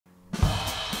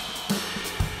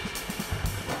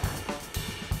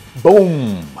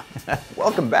Boom!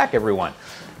 Welcome back, everyone.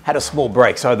 Had a small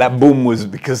break, so that boom was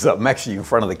because I'm actually in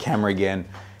front of the camera again.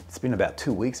 It's been about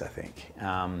 2 weeks, I think.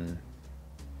 I've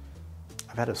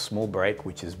had a small break,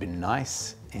 which has been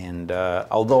nice, and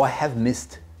although I have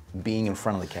missed being in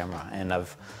front of the camera, and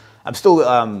I've still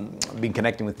been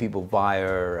connecting with people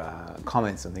via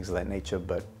comments and things of that nature,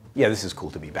 but yeah, this is cool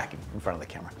to be back in front of the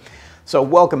camera. So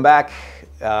welcome back,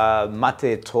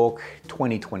 Mate Talk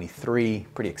 2023,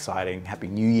 pretty exciting. Happy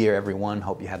New Year, everyone.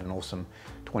 Hope you had an awesome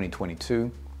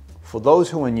 2022. For those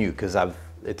who are new, because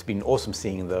it's been awesome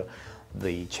seeing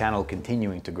the channel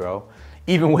continuing to grow,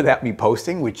 even without me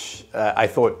posting, which I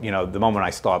thought, you know, the moment I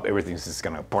stop, everything's just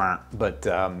gonna burn, but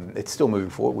it's still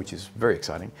moving forward, which is very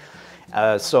exciting.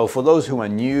 So for those who are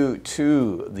new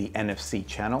to the NFC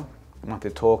channel,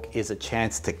 Mate Talk is a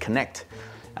chance to connect,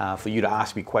 for you to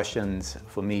ask me questions,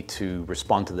 for me to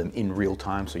respond to them in real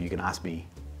time. So you can ask me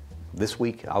this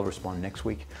week, I'll respond next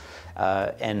week.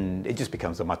 And it just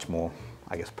becomes a much more,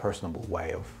 I guess, personable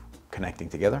way of connecting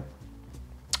together.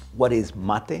 What is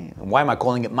mate? And why am I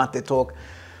calling it Mate Talk?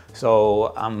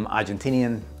 So I'm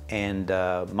Argentinian, and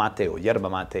mate or yerba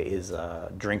mate is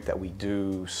a drink that we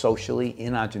do socially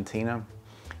in Argentina.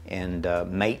 And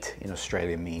mate in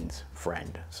Australia means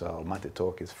friend. So Mate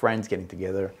Talk is friends getting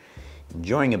together,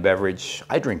 enjoying a beverage.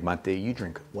 I drink mate, you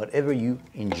drink whatever you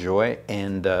enjoy,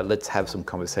 and let's have some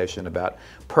conversation about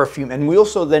perfume. And we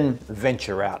also then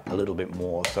venture out a little bit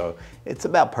more. So it's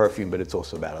about perfume, but it's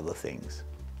also about other things.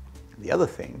 The other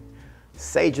thing,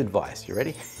 sage advice. You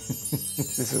ready?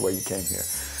 This is why you came here.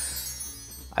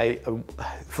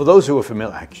 For those who are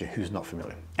familiar, actually, who's not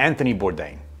familiar, Anthony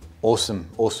Bourdain. Awesome,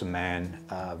 awesome man,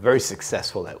 very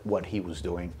successful at what he was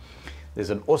doing. There's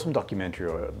an awesome documentary,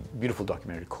 or a beautiful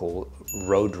documentary called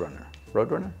Roadrunner.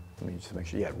 Roadrunner? Let me just make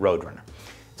sure. Yeah, Roadrunner.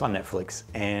 It's on Netflix,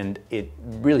 and it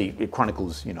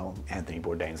chronicles, you know, Anthony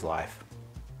Bourdain's life.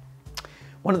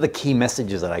 One of the key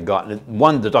messages that I got,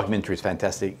 the documentary is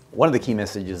fantastic. One of the key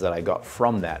messages that I got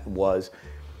from that was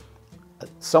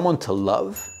someone to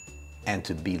love and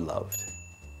to be loved.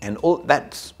 And all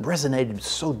that resonated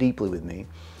so deeply with me,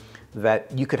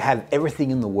 that you could have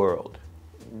everything in the world.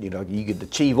 You know, you could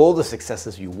achieve all the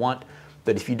successes you want,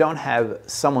 but if you don't have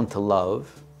someone to love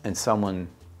and someone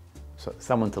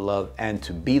to love and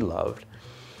to be loved,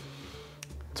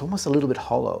 it's almost a little bit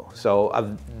hollow.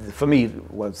 So for me,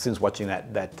 since watching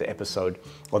that episode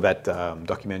or that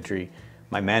documentary,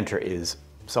 my mantra is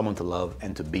someone to love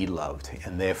and to be loved,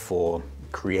 and therefore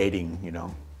creating, you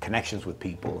know, connections with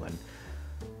people, and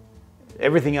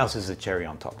everything else is a cherry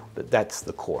on top, but that's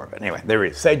the core of it. Anyway, there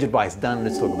is sage advice done.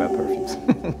 Let's talk about perfumes.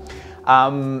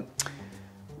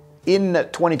 In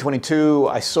 2022,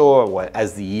 I saw,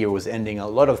 as the year was ending, a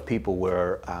lot of people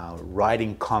were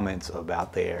writing comments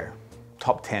about their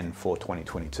top 10 for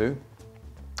 2022.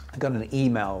 I got an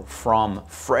email from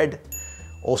Fred,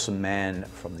 awesome man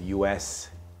from the US.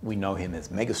 We know him as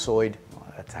Megasoid.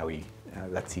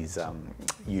 That's his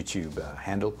YouTube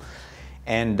handle.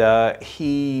 And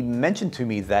he mentioned to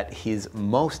me that his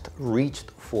most reached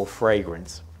for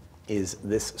fragrance is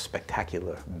this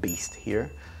spectacular beast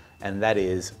here, and that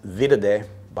is VIRIDE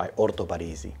by ORTO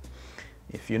PARISI.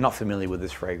 If you're not familiar with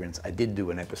this fragrance, I did do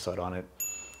an episode on it.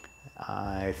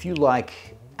 If you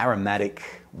like aromatic,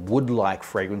 wood-like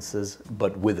fragrances,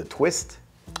 but with a twist,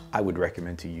 I would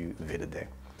recommend to you VIRIDE.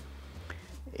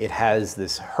 It has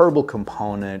this herbal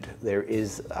component. There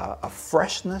is a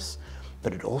freshness,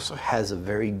 but it also has a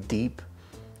very deep,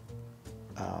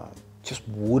 just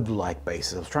wood-like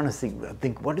basis. I was trying to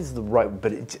think what is the right,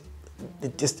 but it's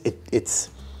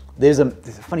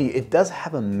funny, it does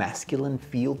have a masculine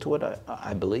feel to it,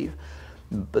 I believe,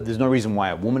 but there's no reason why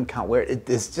a woman can't wear it.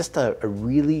 There's just a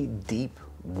really deep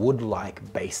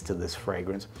wood-like base to this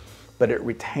fragrance, but it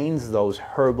retains those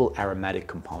herbal aromatic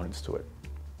components to it.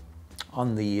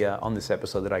 On this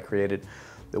episode that I created,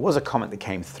 there was a comment that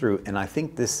came through, and I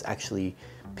think this actually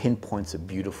pinpoints it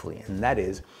beautifully, and that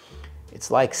is, it's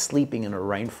like sleeping in a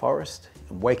rainforest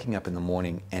and waking up in the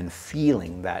morning and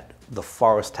feeling that the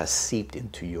forest has seeped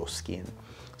into your skin.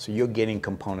 So you're getting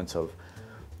components of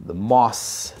the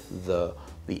moss, the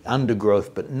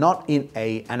undergrowth, but not in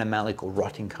a animalic or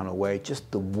rotting kind of way,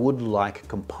 just the wood-like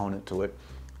component to it.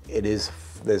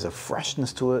 There's a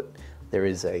freshness to it, there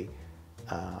is a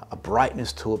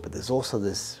brightness to it, but there's also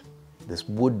this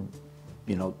wood,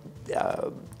 you know,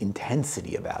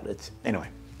 intensity about it. Anyway,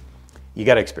 you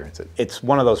got to experience it. It's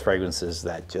one of those fragrances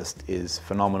that just is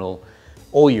phenomenal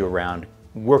all year round,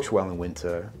 works well in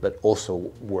winter, but also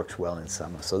works well in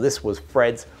summer. So this was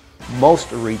Fred's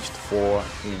most reached for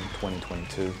in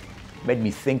 2022. Made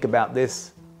me think about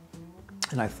this,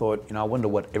 and I thought, you know, I wonder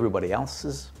what everybody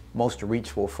else's most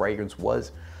reached for fragrance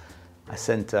was.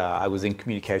 I was in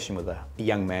communication with a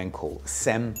young man called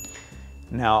Sem.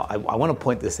 Now, I want to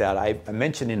point this out. I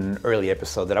mentioned in an early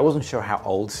episode that I wasn't sure how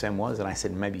old Sem was, and I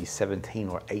said maybe he's 17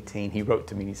 or 18. He wrote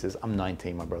to me and he says, I'm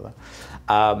 19, my brother.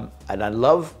 And I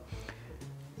love,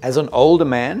 as an older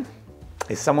man,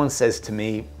 if someone says to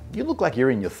me, you look like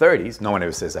you're in your 30s, no one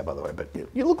ever says that, by the way, but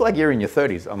you look like you're in your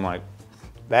 30s. I'm like,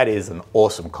 that is an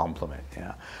awesome compliment.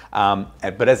 Yeah.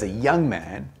 But as a young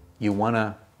man, you want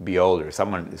to be older.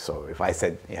 So if I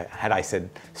said, had I said,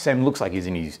 Sem looks like he's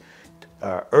in his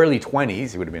early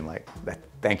 20s, he would have been like,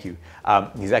 thank you.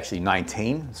 He's actually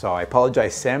 19, so I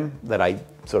apologize, Sem, that I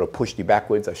sort of pushed you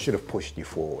backwards. I should have pushed you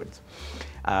forwards.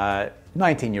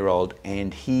 19-year-old,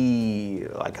 and he,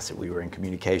 like I said, we were in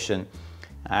communication.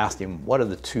 I asked him, what are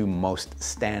the two most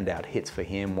standout hits for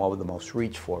him? What were the most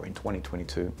reached for in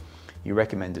 2022? He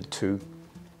recommended two.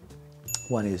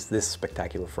 One is this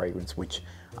spectacular fragrance, which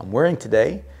I'm wearing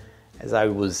today. As I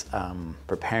was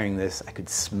preparing this, I could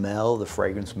smell the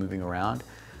fragrance moving around,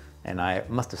 and I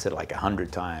must have said it like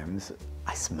 100 times,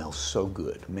 I smell so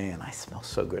good. Man, I smell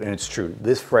so good. And it's true.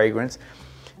 This fragrance,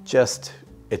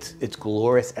 it's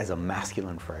glorious as a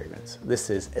masculine fragrance. This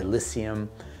is ELYSIUM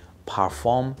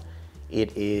Parfum.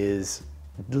 It is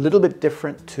a little bit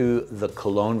different to the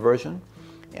cologne version.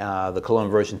 The cologne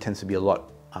version tends to be a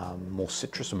lot more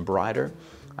citrus and brighter.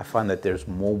 I find that there's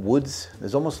more woods.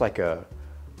 There's almost like a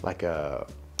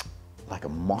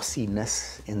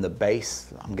mossiness in the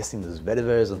base. I'm guessing there's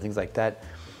vetiver and things like that.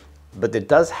 But it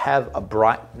does have a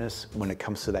brightness when it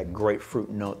comes to that grapefruit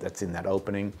note that's in that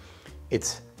opening.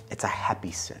 It's a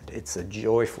happy scent. It's a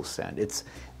joyful scent.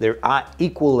 There are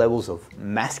equal levels of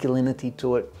masculinity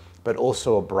to it, but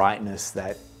also a brightness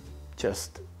that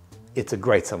it's a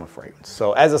great summer fragrance.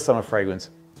 So as a summer fragrance,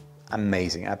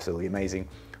 amazing, absolutely amazing.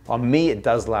 On me, it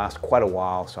does last quite a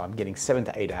while, so I'm getting 7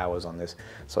 to 8 hours on this.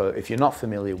 So if you're not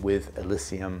familiar with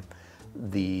ELYSIUM,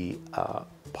 the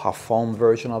Parfum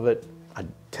version of it, I'd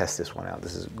test this one out.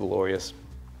 This is glorious.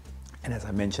 And as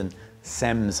I mentioned,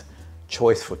 SEM'S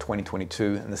choice for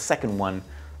 2022. And the second one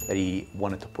that he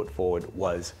wanted to put forward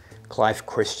was Clive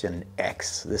Christian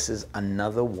X. This is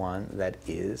another one that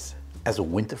is, as a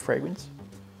winter fragrance,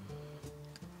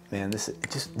 man,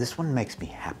 this one makes me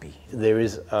happy. There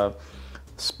is a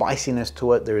spiciness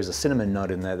to it. There is a cinnamon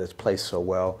note in there that's placed so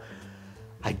well.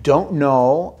 I don't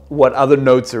know what other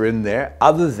notes are in there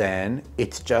other than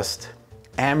it's just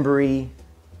ambery,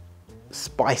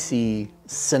 spicy,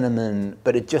 cinnamon,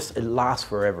 but it lasts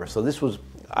forever. So this was,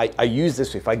 I use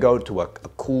this if I go to a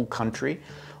cool country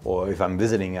or if I'm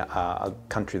visiting a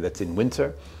country that's in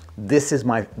winter. This is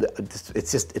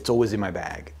it's always in my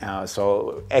bag.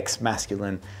 So X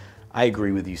masculine, I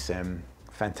agree with you, Sem.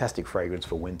 Fantastic fragrance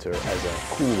for winter as a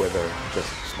cool weather, just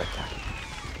spectacular.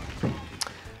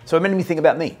 So it made me think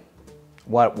about me.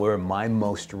 What were my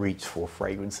most reached for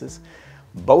fragrances?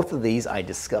 Both of these I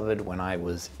discovered when I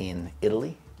was in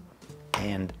Italy.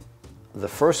 And the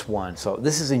first one, so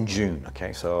this is in June,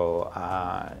 okay? So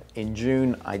in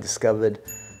June, I discovered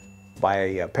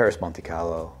by PERRIS Monte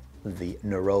Carlo, the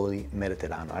NEROLI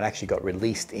Mediterraneo. It actually got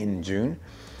released in June.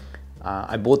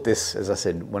 I bought this, as I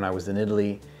said, when I was in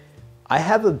Italy. I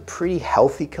have a pretty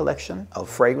healthy collection of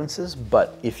fragrances,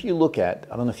 but if you look at,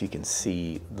 I don't know if you can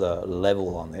see the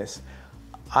level on this,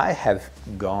 I have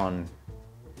gone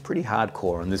pretty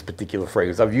hardcore on this particular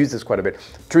fragrance. I've used this quite a bit.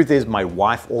 Truth is, my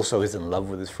wife also is in love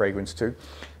with this fragrance too.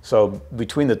 So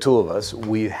between the two of us,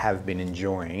 we have been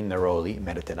enjoying Neroli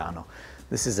Mediterraneo.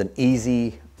 This is an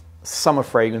easy summer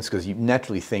fragrance because you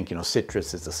naturally think,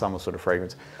 citrus is the summer sort of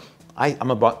fragrance.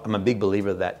 I'm a big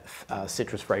believer that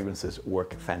citrus fragrances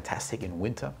work fantastic in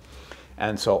winter.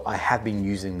 And so I have been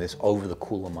using this over the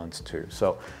cooler months too.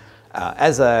 So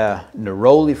as a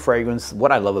Neroli fragrance,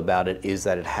 what I love about it is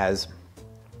that it has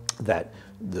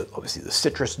obviously the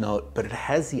citrus note, but it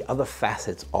has the other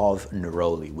facets of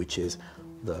Neroli, which is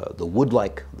the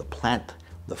wood-like, the plant,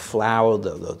 the flower,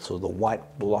 the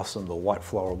white blossom, the white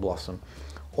floral blossom.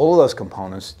 All of those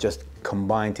components just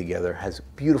combined together has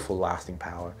beautiful lasting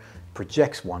power,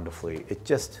 projects wonderfully.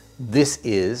 This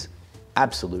is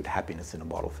absolute happiness in a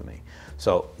bottle for me.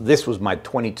 So this was my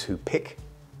 22 pick,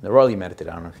 Neroli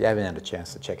Mediterraneo. If you haven't had a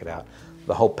chance to check it out,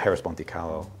 the whole PERRIS Monte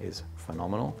Carlo is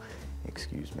phenomenal.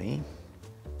 Excuse me.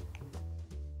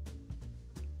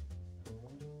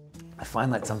 I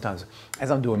find that sometimes, as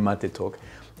I'm doing Mate talk,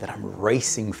 that I'm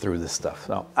racing through this stuff.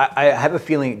 So I have a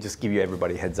feeling, just give you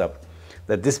everybody a heads up,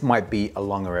 that this might be a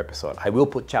longer episode. I will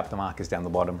put chapter markers down the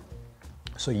bottom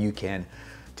so you can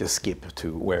just skip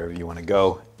to wherever you want to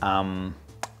go. All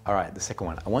right, the second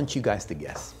one. I want you guys to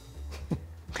guess.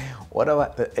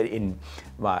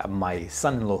 My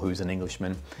son-in-law, who's an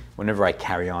Englishman, whenever I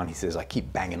carry on, he says I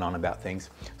keep banging on about things.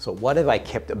 So what have I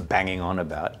kept banging on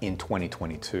about in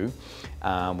 2022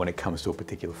 when it comes to a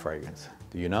particular fragrance?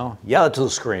 Do you know? Yell it to the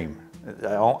scream.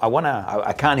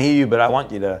 I can't hear you, but I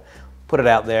want you to put it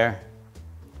out there.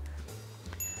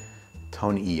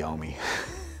 Tony Iommi.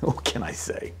 What can I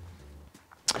say?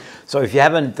 So if you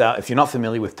haven't, if you're not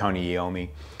familiar with Tony Iommi,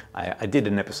 I did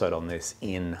an episode on this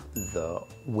in the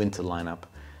winter lineup.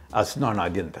 No, I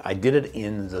didn't. I did it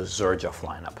in the XERJOFF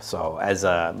lineup. So as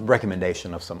a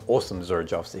recommendation of some awesome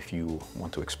XERJOFFs, if you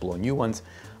want to explore new ones,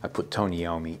 I put Tony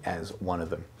Iommi as one of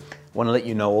them. I want to let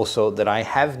you know also that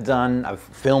I've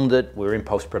filmed it. We're in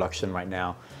post-production right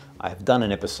now. I've done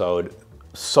an episode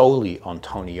solely on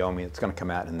Tony Iommi. It's going to come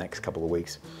out in the next couple of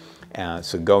weeks.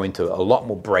 So go into a lot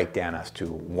more breakdown as to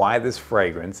why this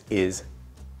fragrance is,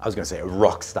 I was going to say a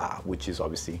rock star, which is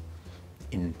obviously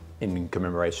in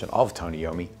commemoration of Tony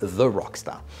Iommi, the rock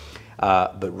star.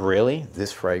 But really,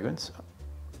 this fragrance,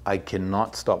 I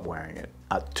cannot stop wearing it.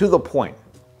 To the point,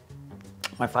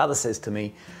 my father says to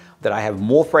me that I have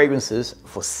more fragrances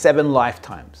for 7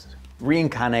 lifetimes.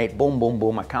 Reincarnate, boom, boom,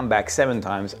 boom, I come back 7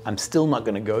 times. I'm still not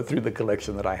gonna go through the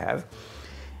collection that I have.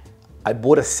 I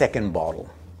bought a second bottle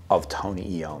of Tony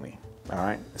Iommi, all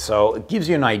right? So it gives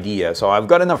you an idea. So I've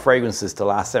got enough fragrances to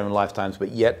last 7 lifetimes, but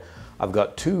yet I've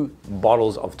got 2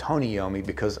 bottles of Tony Iommi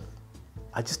because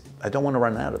I don't want to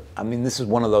run out of. I mean, this is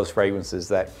one of those fragrances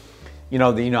that, you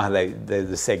know how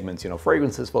the segments,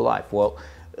 fragrances for life. Well,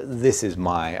 this is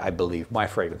I believe, my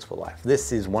fragrance for life.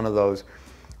 This is one of those.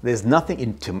 There's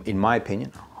nothing in my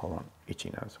opinion. Oh, hold on,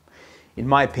 itchy nose. In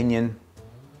my opinion,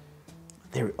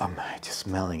 I'm just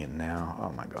smelling it now.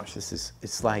 Oh my gosh,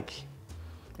 it's like,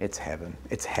 it's heaven.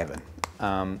 It's heaven.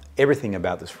 Everything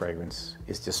about this fragrance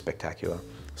is just spectacular.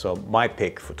 So my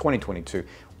pick for 2022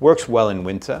 works well in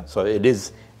winter. So it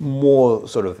is more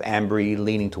sort of ambery,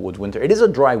 leaning towards winter. It is a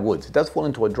dry woods. It does fall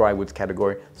into a dry woods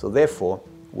category. So therefore,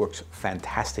 works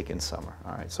fantastic in summer.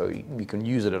 All right, so you can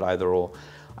use it at either or.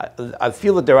 I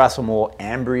feel that there are some more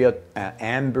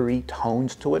ambery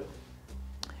tones to it.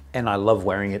 And I love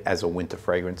wearing it as a winter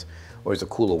fragrance or as a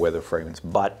cooler weather fragrance,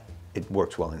 but it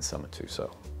works well in summer too.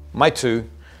 So my 2,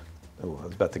 I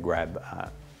was about to grab,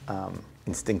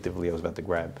 instinctively I was about to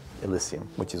grab ELYSIUM,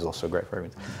 which is also a great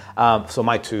fragrance. So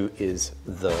my 2 is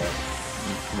the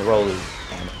NEROLI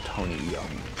and Tony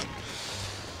Iommi.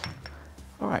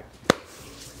 All right.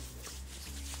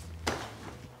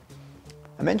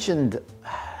 I mentioned,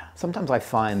 sometimes I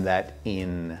find that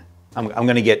I'm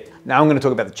going to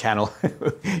talk about the channel.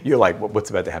 You're like, what's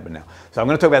about to happen now? So I'm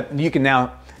going to talk about, you can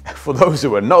now, for those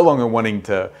who are no longer wanting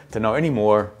to know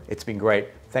anymore, it's been great.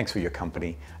 Thanks for your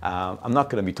company. I'm not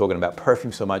going to be talking about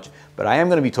perfume so much, but I am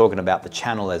going to be talking about the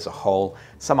channel as a whole,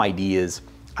 some ideas.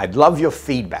 I'd love your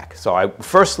feedback. So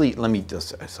firstly, let me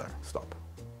just, stop.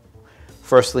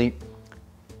 Firstly,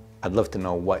 I'd love to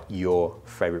know what your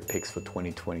favorite picks for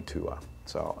 2022 are.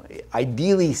 So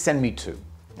ideally, send me 2.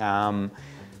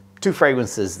 2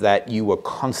 fragrances that you were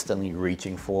constantly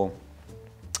reaching for.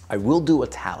 I will do a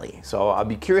tally. So I'll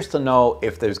be curious to know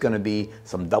if there's going to be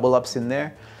some double ups in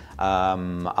there.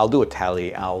 I'll do a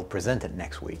tally. I'll present it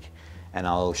next week. And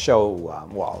I'll show,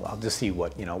 well, I'll just see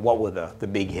what were the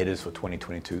big hitters for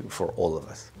 2022 for all of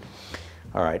us.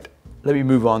 All right, let me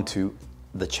move on to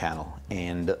the channel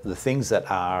and the things that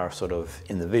are sort of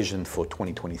in the vision for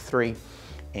 2023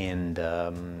 and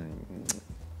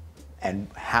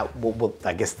how, well,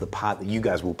 I guess the part that you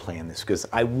guys will play in this, because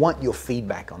I want your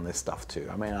feedback on this stuff too.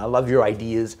 I mean, I love your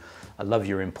ideas, I love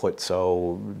your input.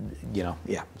 So, yeah.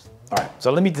 All right.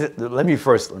 So let me take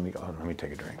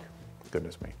a drink.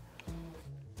 Goodness me.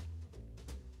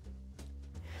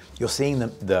 You're seeing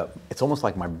it's almost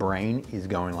like my brain is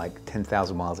going like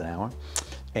 10,000 miles an hour,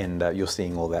 and you're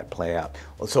seeing all that play out.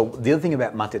 So the other thing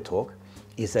about Mate Talk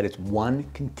is that it's one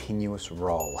continuous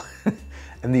roll.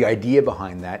 And the idea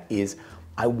behind that is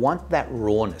I want that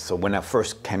rawness. So when I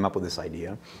first came up with this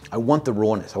idea, I want the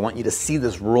rawness. I want you to see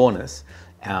this rawness.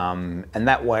 And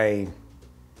that way,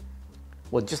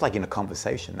 well, just like in a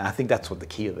conversation, I think that's what the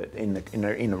key of it,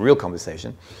 in a real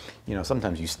conversation,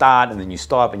 sometimes you start and then you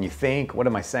stop and you think, what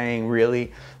am I saying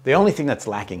really? The only thing that's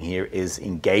lacking here is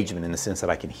engagement in the sense that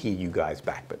I can hear you guys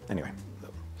back. But anyway,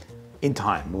 in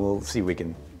time, we'll see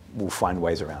we'll find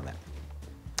ways around that.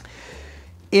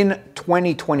 In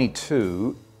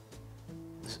 2022,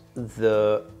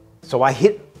 all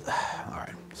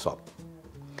right, stop.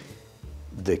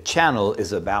 The channel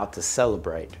is about to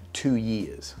celebrate 2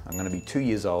 years. I'm going to be 2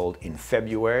 years old in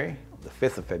February. The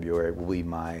 5th of February will be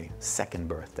my 2nd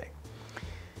birthday.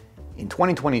 In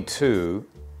 2022,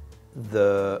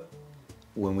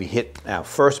 when we hit our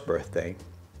 1st birthday,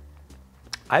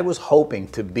 I was hoping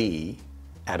to be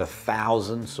at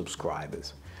 1,000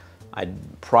 subscribers.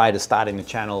 Prior to starting the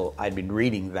channel, I'd been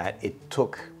reading that it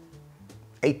took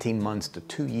 18 months to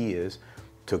 2 years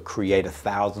to create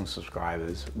 1,000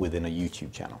 subscribers within a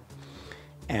YouTube channel.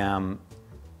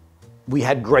 We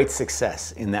had great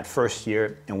success in that first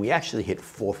year, and we actually hit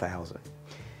 4,000.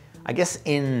 I guess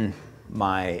in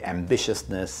my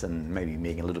ambitiousness and maybe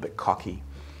being a little bit cocky,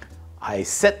 I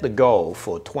set the goal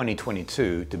for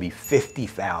 2022 to be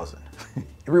 50,000.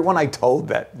 Everyone I told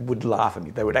that would laugh at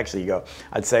me. They would actually go,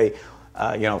 I'd say,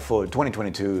 you know, for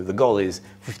 2022, the goal is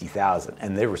 50,000.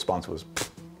 And their response was,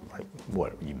 like,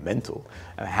 what, are you mental?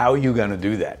 How are you gonna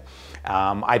do that?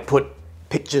 I put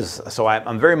pictures, so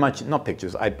I'm very much, not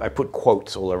pictures, I put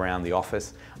quotes all around the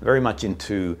office. I'm very much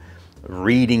into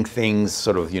reading things,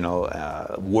 sort of, you know,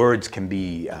 words can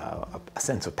be a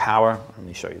sense of power. Let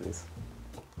me show you this.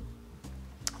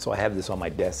 So I have this on my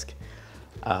desk,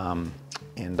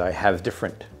 and I have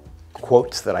different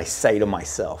quotes that I say to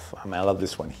myself. I mean, I love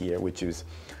this one here, which is,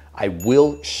 I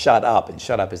will shut up, and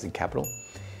shut up is in capital,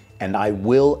 and I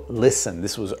will listen.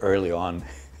 This was early on,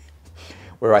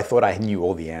 where I thought I knew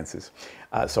all the answers.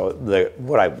 So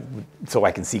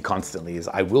I can see constantly is,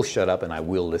 I will shut up and I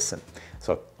will listen.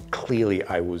 So clearly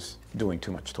I was doing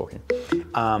too much talking.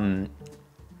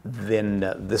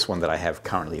 Then this one that I have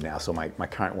currently now, so my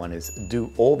current one is, do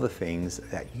all the things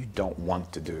that you don't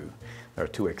want to do. There are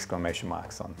 2 exclamation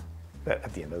marks on that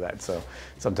at the end of that. So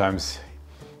sometimes,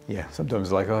 yeah,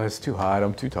 sometimes like, oh, it's too hard,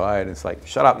 I'm too tired. It's like,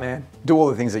 shut up, man. Do all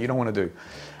the things that you don't want to do.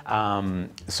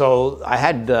 So I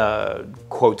had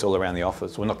quotes all around the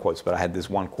office. Well, not quotes, but I had this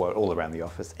one quote all around the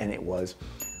office, and it was,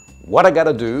 what I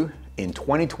gotta do in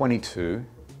 2022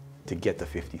 to get to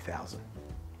 50,000.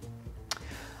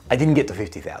 I didn't get to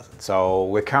 50,000. So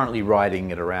we're currently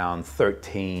riding at around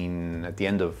 13, at the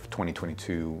end of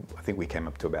 2022, I think we came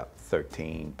up to about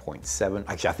 13.7.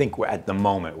 Actually, I think at the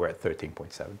moment, we're at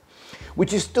 13.7,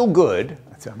 which is still good.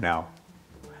 So I'm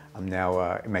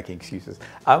now making excuses,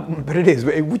 but it is,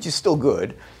 which is still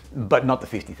good, but not the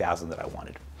 50,000 that I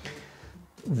wanted.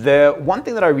 The one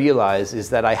thing that I realized is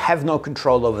that I have no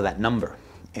control over that number.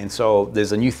 And so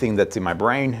there's a new thing that's in my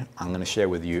brain I'm going to share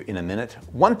with you in a minute.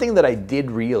 One thing that I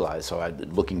did realize, so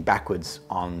looking backwards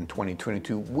on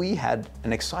 2022, we had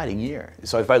an exciting year.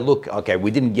 So if I look, okay,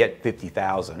 we didn't get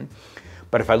 50,000,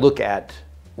 but if I look at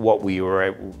what we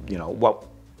were, you know, what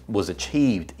was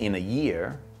achieved in a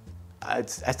year,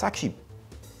 it's actually,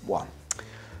 well,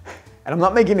 and I'm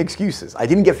not making excuses. I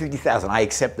didn't get 50,000, I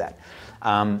accept that.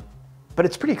 But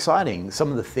it's pretty exciting,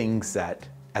 some of the things that,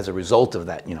 as a result of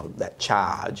that, you know, that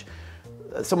charge,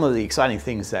 some of the exciting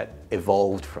things that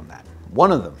evolved from that. One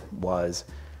of them was,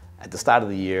 at the start of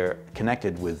the year,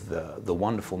 connected with the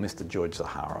wonderful Mr. George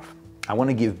Zaharoff. I want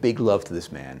to give big love to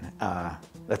this man.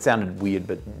 That sounded weird,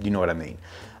 but you know what I mean.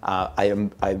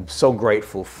 I'm so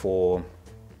grateful for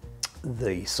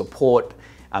the support.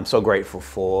 I'm so grateful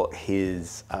for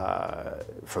his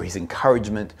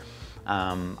encouragement.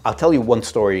 I'll tell you one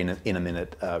story in a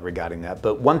minute regarding that,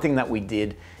 but one thing that we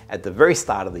did at the very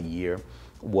start of the year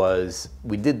was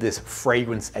we did this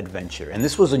fragrance adventure, and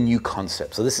this was a new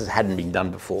concept. So this hadn't been done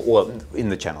before, or in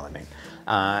the channel, I mean.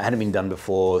 Hadn't been done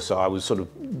before, so I was sort of,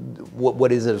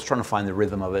 what is it? I was trying to find the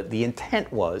rhythm of it. The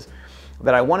intent was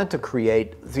that I wanted to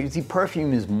create, see,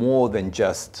 perfume is more than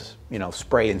just, you know,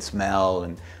 spray and smell,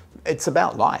 and it's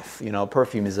about life. You know,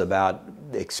 perfume is about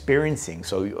experiencing.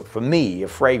 So for me, a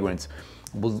fragrance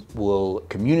will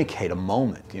communicate a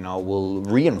moment, you know, will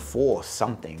reinforce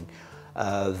something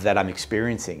that I'm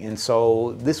experiencing. And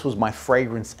so this was my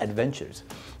fragrance adventures.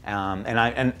 And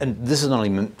this is not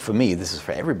only for me, this is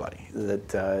for everybody.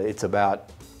 That it's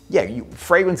about, yeah,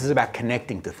 fragrance is about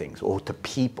connecting to things or to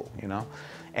people, you know.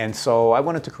 And so I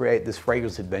wanted to create this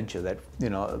fragrance adventure that, you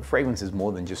know, fragrance is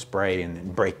more than just spray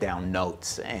and break down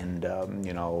notes and,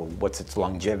 you know, what's its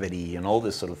longevity and all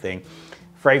this sort of thing.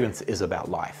 Fragrance is about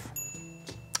life.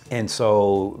 And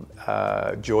so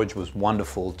George was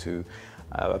wonderful to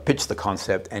pitch the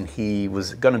concept, and he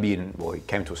was going to be in, well, he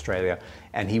came to Australia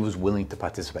and he was willing to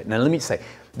participate. Now, let me say,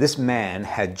 this man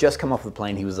had just come off the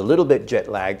plane. He was a little bit jet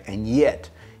lagged, and yet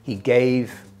he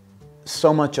gave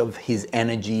so much of his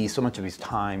energy, so much of his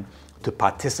time to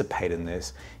participate in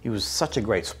this. He was such a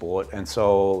great sport, and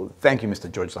so thank you, Mr.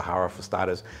 George Zaharoff, for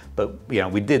starters. But, you know,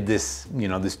 we did this, you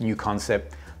know, this new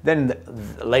concept. Then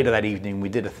later that evening, we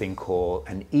did a thing called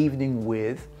An Evening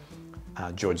with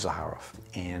George Zaharoff,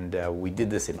 and we did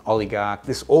this in Oillataguerre.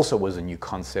 This also was a new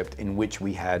concept in which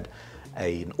we had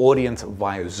an audience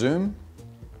via Zoom.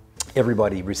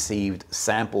 Everybody received a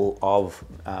sample of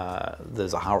the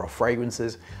Zaharoff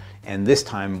fragrances, and this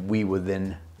time we were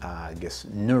then I guess,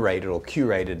 narrated or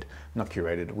curated, not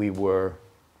curated, we were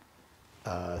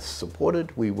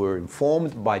supported, we were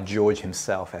informed by George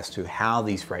himself as to how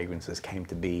these fragrances came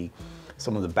to be,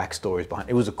 some of the backstories behind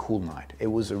it. It was a cool night. It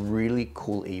was a really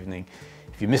cool evening.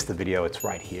 If you missed the video, it's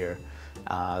right here.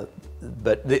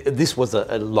 But this was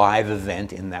a live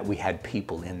event in that we had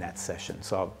people in that session.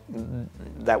 So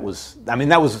that was, I mean,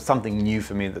 that was something new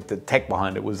for me. That the tech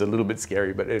behind it was a little bit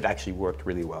scary, but it actually worked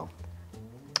really well.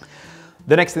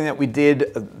 The next thing that we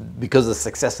did, because of the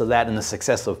success of that and the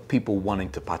success of people wanting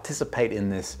to participate in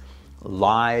this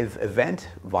live event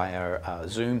via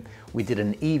Zoom, we did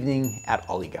an evening at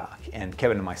Oillataguerre. And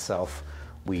Kevin and myself,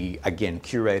 we again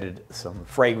curated some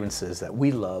fragrances that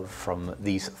we love from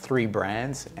these 3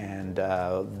 brands. And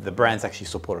the brands actually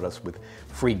supported us with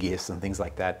free gifts and things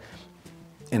like that.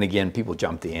 And again, people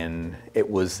jumped in. It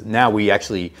was, now we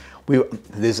actually,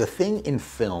 there's a thing in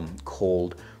film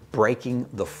called breaking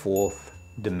the 4th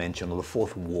dimension, or the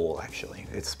 4th wall actually.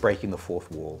 It's breaking the 4th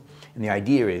wall. And the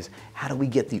idea is, how do we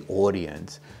get the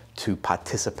audience to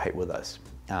participate with us?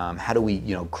 How do we,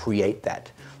 you know, create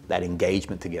that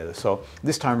engagement together? So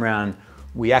this time around,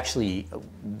 we had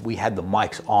the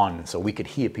mics on so we could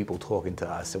hear people talking to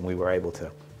us, and we were able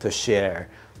to share.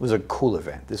 It was a cool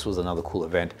event. This was another cool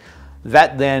event.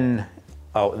 That then,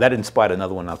 that inspired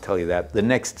another one, I'll tell you that. The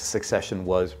next succession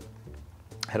was,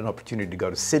 I had an opportunity to go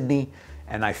to Sydney,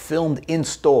 and I filmed in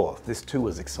store. This too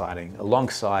was exciting,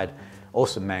 alongside an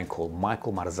awesome man called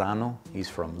Michael Marzano. He's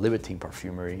from Libertine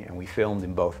Perfumery, and we filmed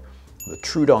in both the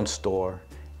Trudon store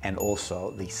and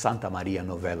also the Santa Maria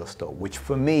Novella store, which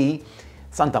for me,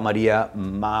 Santa Maria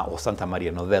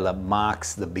Novella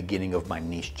marks the beginning of my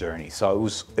niche journey. So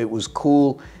it was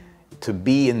cool to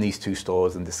be in these 2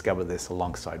 stores and discover this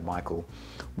alongside Michael.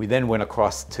 We then went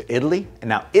across to Italy, and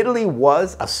now Italy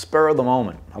was a spur of the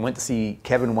moment. I went to see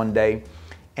Kevin one day,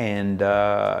 and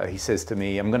he says to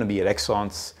me, I'm gonna be at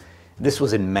Exxon's. This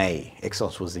was in May,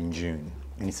 Exxon's was in June.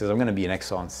 And he says, I'm gonna be in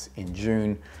Exxon's in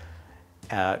June.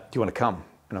 Do you wanna come?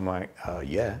 And I'm like,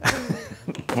 yeah.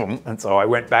 And so I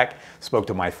went back, spoke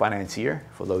to my financier,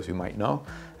 for those who might know,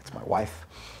 it's my wife.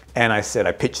 And I said,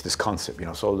 I pitched this concept, you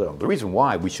know, so the reason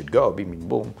why we should go, bing, bing,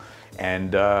 boom.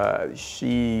 And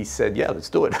she said, yeah, let's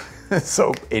do it.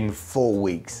 So in 4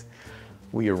 weeks,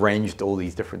 we arranged all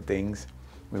these different things.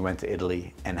 We went to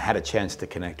Italy and had a chance to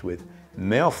connect with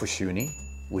Meo Fusciuni,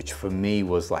 which for me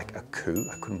was like a coup.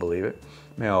 I couldn't believe it.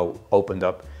 Meo opened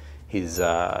up his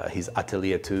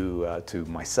atelier to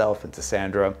myself and to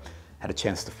Sandra. Had a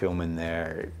chance to film in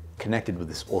there, connected with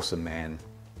this awesome man.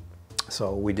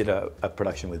 So we did a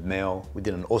production with Meo. We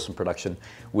did an awesome production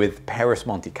with PERRIS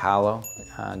Monte Carlo.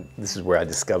 This is where I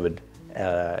discovered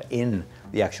in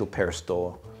the actual PERRIS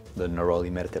store, the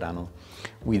NEROLI Mediterraneo.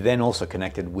 We then also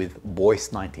connected with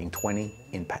Boyce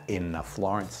 1920 in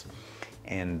Florence,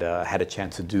 and had a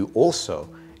chance to do also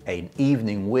an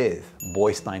evening with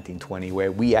Boyce 1920,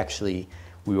 where we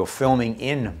were filming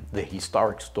in the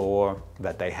historic store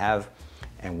that they have,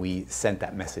 and we sent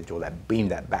that message, or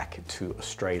beamed that back to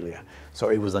Australia. So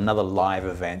it was another live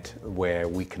event where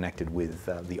we connected with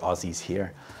the Aussies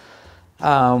here.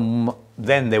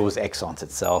 Then there was Exxon's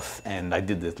itself, and I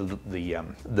did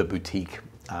the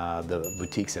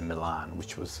boutiques in Milan,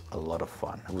 which was a lot of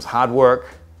fun. It was hard work,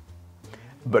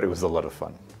 but it was a lot of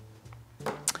fun.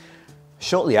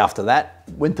 Shortly after that,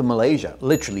 went to Malaysia,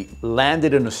 literally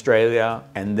landed in Australia,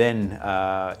 and then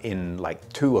in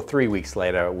like 2 or 3 weeks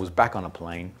later, was back on a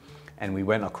plane, and we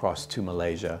went across to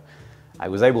Malaysia. I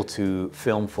was able to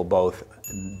film for both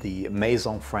the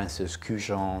Maison Francis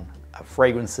Cujon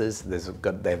fragrances. They've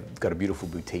got a beautiful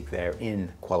boutique there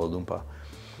in Kuala Lumpur,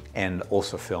 and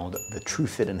also filmed the True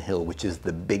Fit and Hill, which is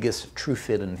the biggest True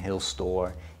Fit and Hill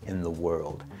store in the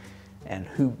world. And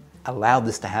who allowed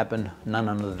this to happen? None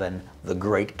other than the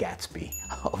Great Gatsby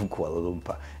of Kuala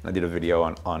Lumpur. And I did a video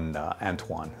on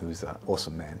Antoine, who's an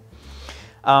awesome man.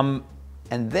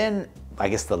 And then I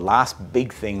guess the last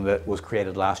big thing that was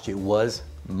created last year was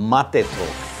Mate Talk.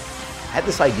 I had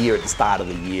this idea at the start of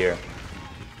the year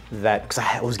that, because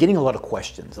I was getting a lot of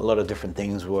questions, a lot of different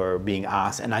things were being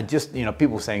asked, and I just, you know,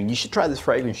 people were saying, you should try this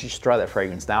fragrance, you should try that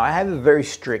fragrance. Now I have a very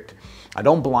strict, I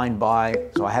don't blind buy,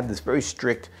 so I have this very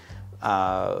strict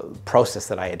process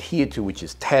that I adhere to, which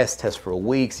is test for a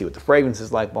week, see what the fragrance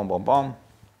is like, boom, boom, boom.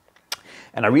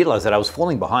 And I realized that I was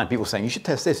falling behind. People saying, you should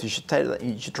test this, you should try that,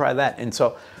 you should try that. And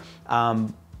so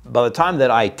by the time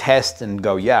that I test and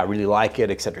go, yeah, I really like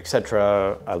it, et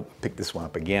cetera, I'll pick this one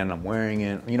up again, I'm wearing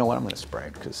it. You know what, I'm gonna spray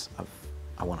it because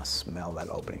I wanna smell that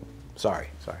opening. Sorry.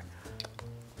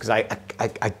 Because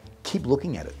I keep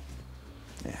looking at it.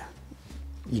 Yeah,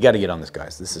 you gotta get on this,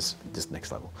 guys. This is just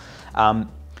next level.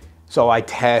 So I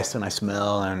test and I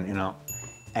smell and, you know,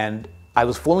 and I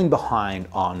was falling behind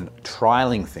on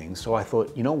trialing things. So I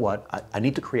thought, you know what, I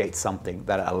need to create something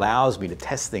that allows me to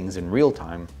test things in real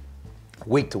time,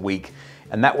 week to week.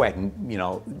 And that way I can, you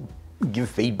know, give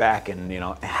feedback and, you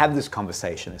know, have this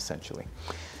conversation essentially.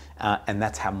 And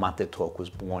that's how Mate Talk was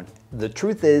born. The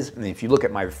truth is, and if you look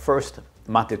at my first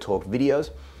Mate Talk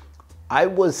videos, I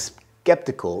was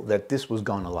skeptical that this was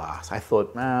going to last. I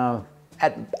thought,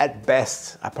 at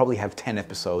best, I probably have 10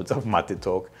 episodes of Mate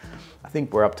Talk. I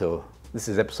think we're up to, this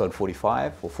is episode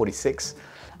 45 or 46.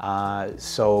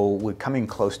 So we're coming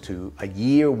close to a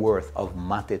year worth of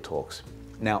Mate Talks.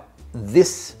 Now,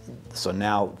 so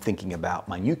now thinking about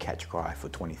my new catch cry for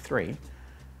 23,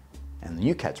 and the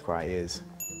new catch cry is,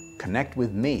 connect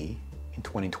with me in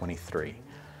 2023.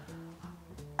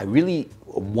 I really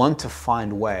want to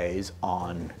find ways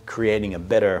on creating a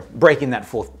better, breaking that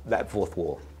fourth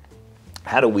wall.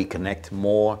 How do we connect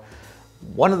more?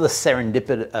 One of the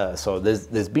serendipitous, so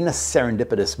there's been a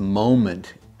serendipitous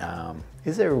moment.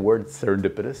 Is there a word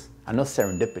serendipitous? I know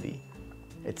serendipity.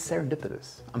 It's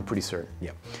serendipitous, I'm pretty certain,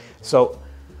 yeah. So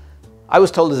I was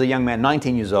told as a young man,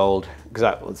 19 years old,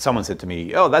 because someone said to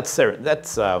me, oh, there's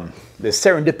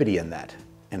serendipity in that.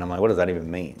 And I'm like, what does that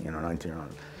even mean? You know,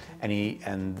 19-year-old.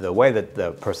 And the way that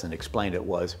the person explained it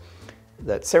was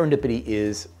that serendipity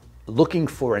is looking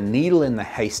for a needle in the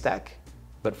haystack,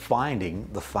 but finding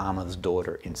the farmer's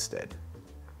daughter instead.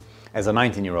 As a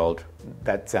 19-year-old,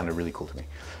 that sounded really cool to me.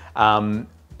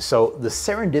 So the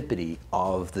serendipity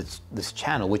of this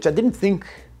channel, which I didn't think,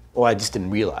 or I just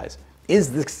didn't realize,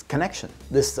 is this connection,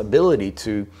 this ability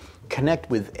to connect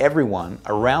with everyone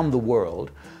around the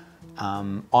world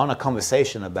on a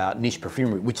conversation about niche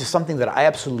perfumery, which is something that I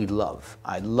absolutely love.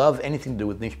 I love anything to do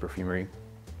with niche perfumery.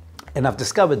 And I've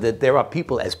discovered that there are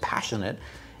people as passionate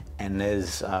and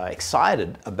as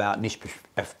excited about niche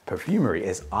perfumery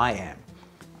as I am.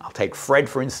 I'll take Fred,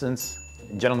 for instance,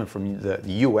 a gentleman from the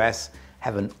US,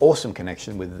 have an awesome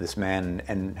connection with this man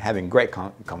and having great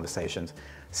conversations.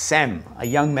 Sam, a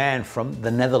young man from the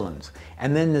Netherlands.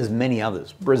 And then there's many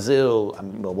others. Brazil,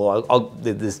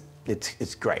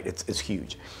 it's great, it's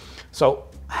huge. So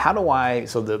how do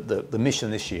so the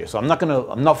mission this year, so I'm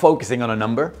not focusing on a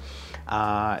number.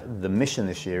 The mission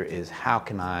this year is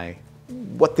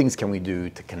what things can we do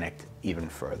to connect even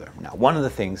further? Now, one of the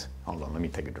things, hold on, let me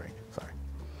take a drink, sorry.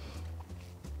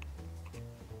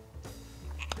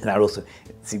 And I'd also,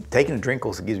 see, taking a drink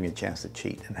also gives me a chance to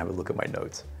cheat and have a look at my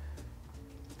notes.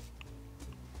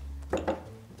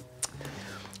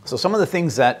 So some of the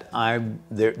things that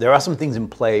there are some things in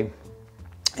play,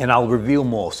 and I'll reveal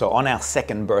more. So on our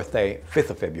second birthday, 5th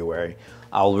of February,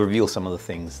 I'll reveal some of the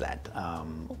things that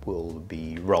will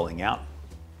be rolling out.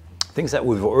 Things that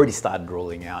we've already started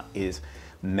rolling out is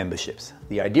memberships.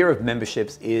 The idea of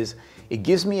memberships is it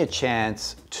gives me a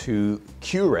chance to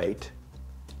curate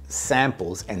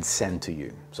samples and send to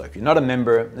you. So if you're not a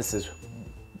member, this is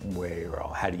where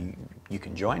or how you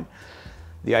can join.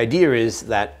 The idea is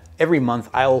that every month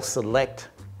I'll select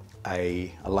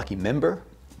a lucky member,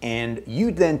 and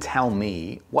you then tell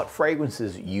me what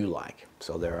fragrances you like.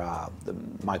 So there are the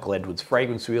Michael Edwards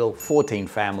fragrance wheel, 14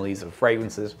 families of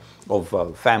fragrances, there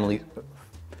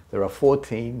are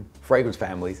 14 fragrance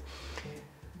families.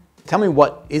 Tell me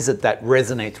what is it that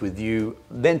resonates with you,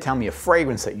 then tell me a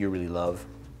fragrance that you really love.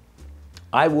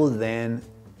 I will then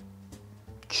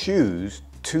choose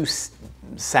 2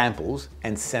 samples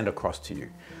and send across to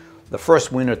you. The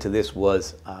first winner to this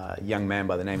was a young man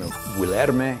by the name of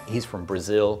Guilherme. He's from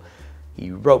Brazil.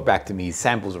 He wrote back to me,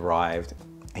 samples arrived.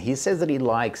 He says that he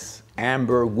likes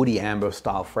amber, woody amber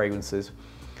style fragrances.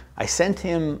 I sent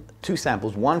him 2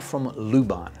 samples, one from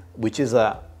Luban, which is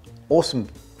an awesome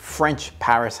French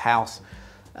Paris house.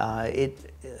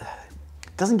 It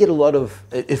doesn't get a lot of,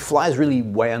 it flies really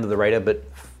way under the radar, but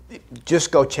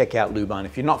just go check out Luban.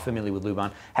 If you're not familiar with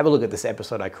Luban, have a look at this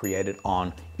episode I created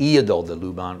on Idole de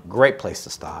Luban. Great place to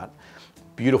start.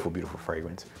 Beautiful, beautiful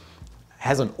fragrance.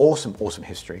 Has an awesome, awesome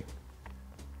history.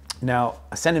 Now,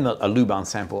 I sent him a Luban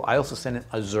sample. I also sent him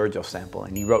a XERJOFF sample,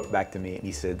 and he wrote back to me and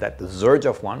he said that the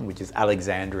XERJOFF one, which is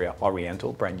Alexandria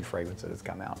Oriental, brand new fragrance that has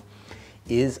come out,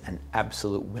 is an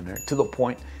absolute winner, to the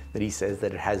point that he says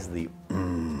that it has the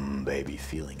baby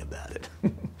feeling about it.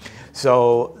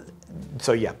 So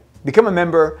yeah, become a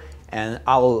member, and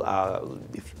I'll,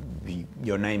 if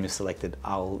your name is selected,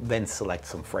 I'll then select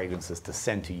some fragrances to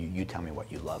send to you. You tell me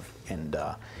what you love. And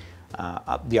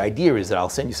the idea is that I'll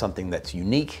send you something that's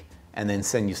unique and then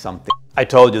send you something. I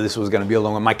told you this was going to be a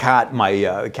long one. My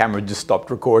camera just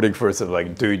stopped recording for us.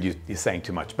 Like, dude, you're saying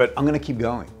too much. But I'm going to keep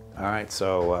going. All right,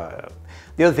 so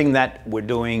the other thing that we're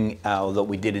doing, that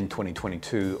we did in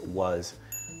 2022 was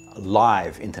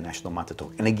live International Mate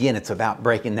Talk. And again, it's about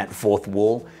breaking that fourth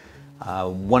wall.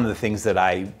 One of the things that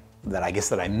I guess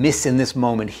that I miss in this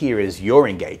moment here is your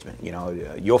engagement, you know,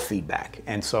 your feedback.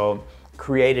 And so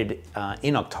created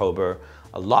in October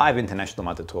a live International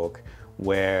Mate Talk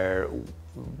where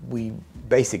we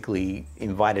basically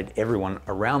invited everyone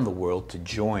around the world to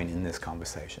join in this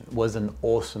conversation. It was an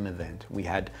awesome event. We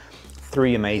had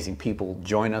 3 amazing people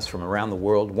join us from around the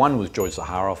world. One was George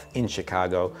Zaharoff in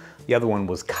Chicago. The other one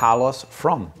was Carlos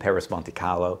from PERRIS, Monte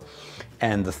Carlo.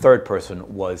 And the third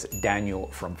person was Daniel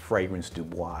from Fragrance Du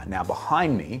Bois. Now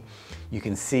behind me, you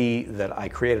can see that I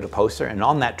created a poster, and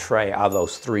on that tray are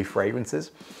those 3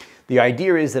 fragrances. The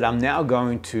idea is that I'm now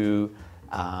going to,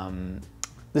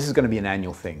 this is going to be an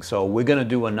annual thing. So we're going to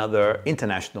do another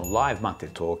international live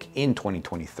Mate Talk in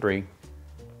 2023.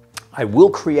 I will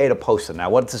create a poster. Now,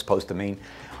 what does this poster mean?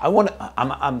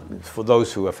 For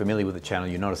those who are familiar with the channel,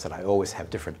 you notice that I always have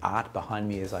different art behind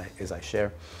me as I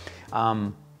share.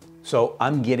 So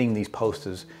I'm getting these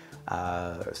posters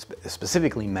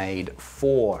specifically made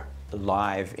for the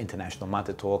live International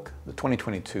Mate Talk. The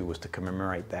 2022 was to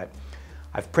commemorate that.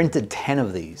 I've printed 10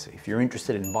 of these. If you're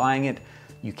interested in buying it,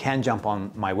 you can jump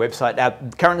on my website.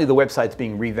 Currently the website's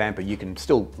being revamped, but you can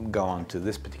still go on to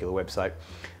this particular website.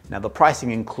 Now the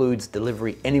pricing includes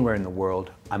delivery anywhere in the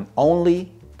world. I'm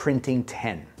only printing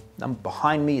 10.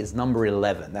 Behind me is number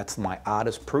 11. That's my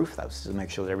artist proof. That's to make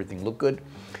sure that everything looked good.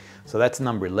 So that's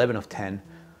number 11 of 10.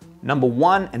 Number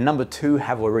 1 and number 2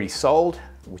 have already sold,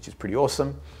 which is pretty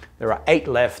awesome. There are 8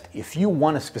 left. If you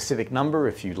want a specific number,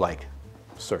 if you like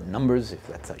certain numbers, if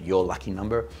that's your lucky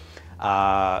number,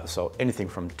 so anything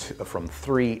from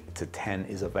 3 to 10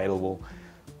 is available.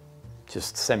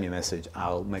 Just send me a message.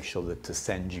 I'll make sure to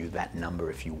send you that number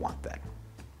if you want that.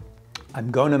 I'm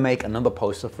going to make another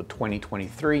poster for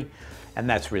 2023, and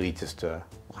that's really just I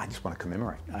just want to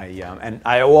commemorate.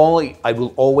 I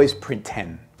will always print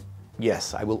 10.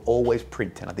 Yes, I will always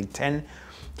print 10. I think 10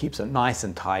 keeps it nice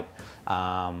and tight.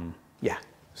 Yeah,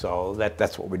 so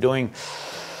that's what we're doing.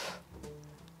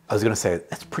 I was going to say,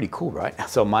 that's pretty cool, right?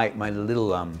 So my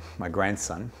little, my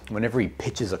grandson, whenever he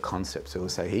pitches a concept, so he'll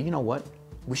say, hey, you know what?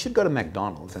 We should go to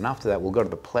McDonald's, and after that, we'll go to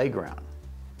the playground.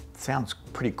 Sounds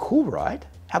pretty cool, right?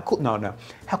 How cool? No.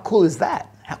 How cool is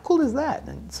that? How cool is that?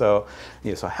 And so,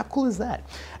 yeah, so how cool is that?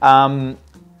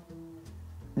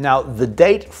 Now, the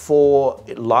date for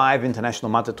live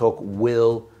International Mate Talk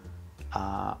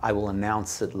I will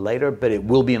announce it later, but it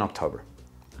will be in October.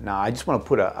 Now, I just want to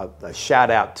put a shout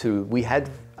out to, we had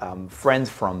friends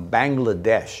from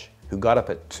Bangladesh who got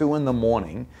up at 2 in the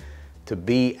morning to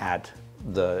be at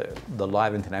the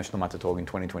live International Mate Talk in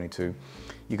 2022.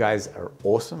 You guys are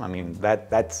awesome. I mean,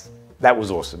 that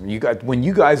was awesome. When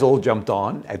you guys all jumped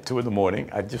on at 2 in the morning,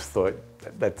 I just thought,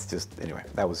 anyway,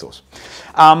 that was awesome.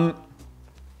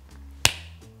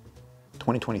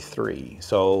 2023,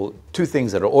 so 2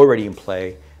 things that are already in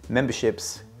play,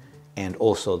 memberships and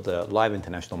also the live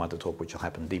International Mate Talk, which will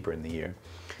happen deeper in the year.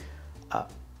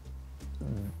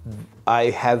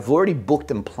 I have already booked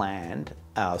and planned,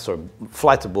 so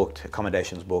flights are booked,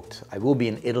 accommodations booked. I will be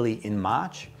in Italy in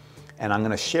March, and I'm going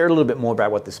to share a little bit more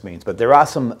about what this means. But there are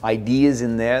some ideas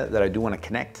in there that I do want to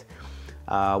connect.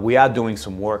 We are doing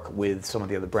some work with some of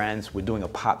the other brands. We're doing a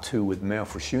part 2 with Meo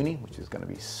Fushuni, which is going to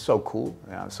be so cool.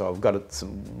 So I've got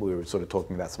we were sort of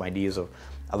talking about some ideas of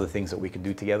other things that we could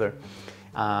do together.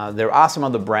 There are some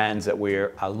other brands that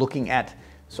we're looking at.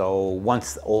 So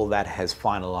once all that has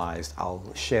finalized, I'll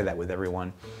share that with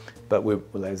everyone. But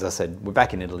as I said, we're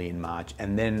back in Italy in March,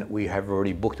 and then we have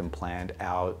already booked and planned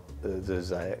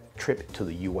there's a trip to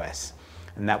the US,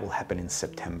 and that will happen in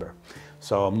September.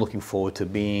 So I'm looking forward to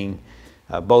being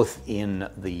both in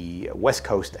the West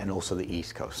Coast and also the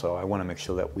East Coast. So I want to make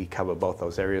sure that we cover both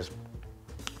those areas.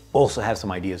 Also have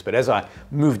some ideas, but as I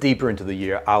move deeper into the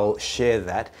year, I'll share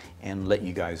that and let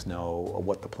you guys know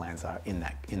what the plans are in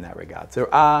that regard.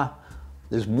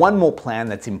 There's one more plan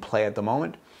that's in play at the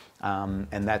moment,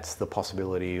 and that's the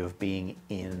possibility of being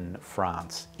in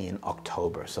France in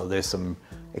October. So there's some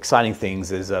exciting things.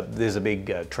 There's a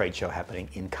big trade show happening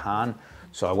in Cannes,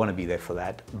 so I want to be there for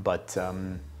that. But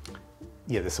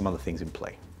yeah, there's some other things in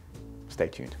play. Stay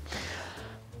tuned.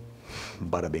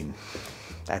 Bada bing.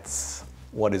 That's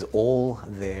what is all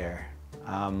there.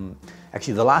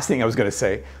 Actually, the last thing I was going to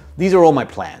say, these are all my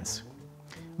plans,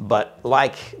 but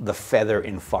like the feather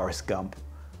in Forrest Gump,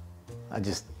 I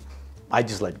just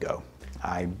let go.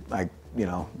 I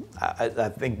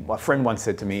think my friend once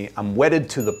said to me, I'm wedded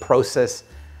to the process,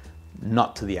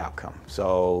 not to the outcome.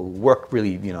 So work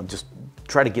really, just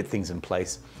try to get things in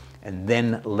place. and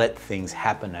then let things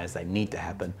happen as they need to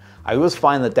happen. I always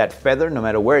find that that feather, no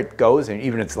matter where it goes, and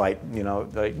even it's like, you know,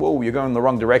 like, whoa, you're going in the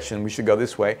wrong direction, we should go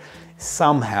this way,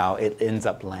 somehow it ends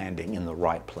up landing in the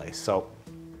right place. So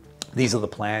these are the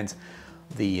plans.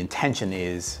 The intention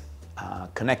is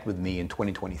connect with me in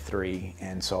 2023.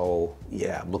 And so,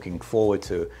 yeah, I'm looking forward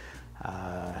to,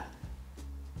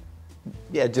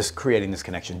 yeah, just creating this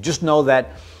connection. Just know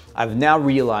that I've now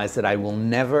realized that I will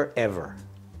never, ever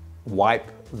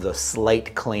wipe the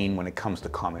slate clean when it comes to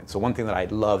comments. So one thing that I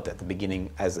loved at the beginning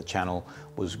as the channel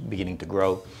was beginning to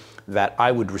grow, that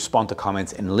I would respond to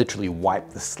comments and literally wipe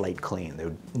the slate clean. They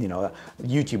would, you know,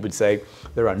 YouTube would say,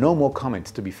 there are no more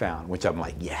comments to be found, which I'm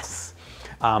like, yes.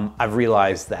 I've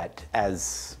realized that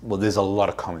as, well, there's a lot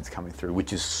of comments coming through,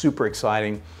 which is super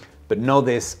exciting, but know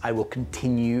this, I will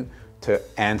continue to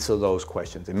answer those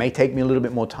questions. It may take me a little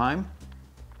bit more time.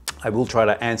 I will try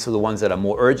to answer the ones that are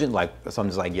more urgent, like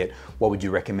sometimes I get, what would you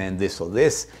recommend, this or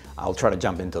this? I'll try to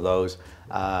jump into those.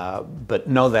 But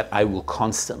know that I will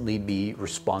constantly be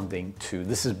responding to,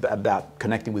 this is about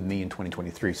connecting with me in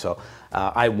 2023. So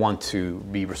I want to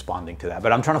be responding to that,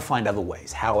 but I'm trying to find other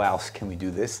ways. How else can we do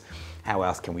this? How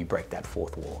else can we break that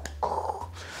fourth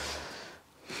wall?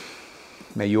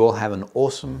 May you all have an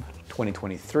awesome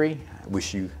 2023. I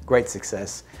wish you great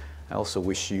success. I also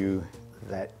wish you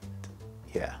that,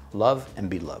 yeah, love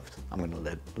and be loved. I'm going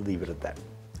to leave it at that.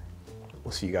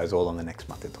 We'll see you guys all on the next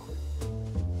Mate Talk.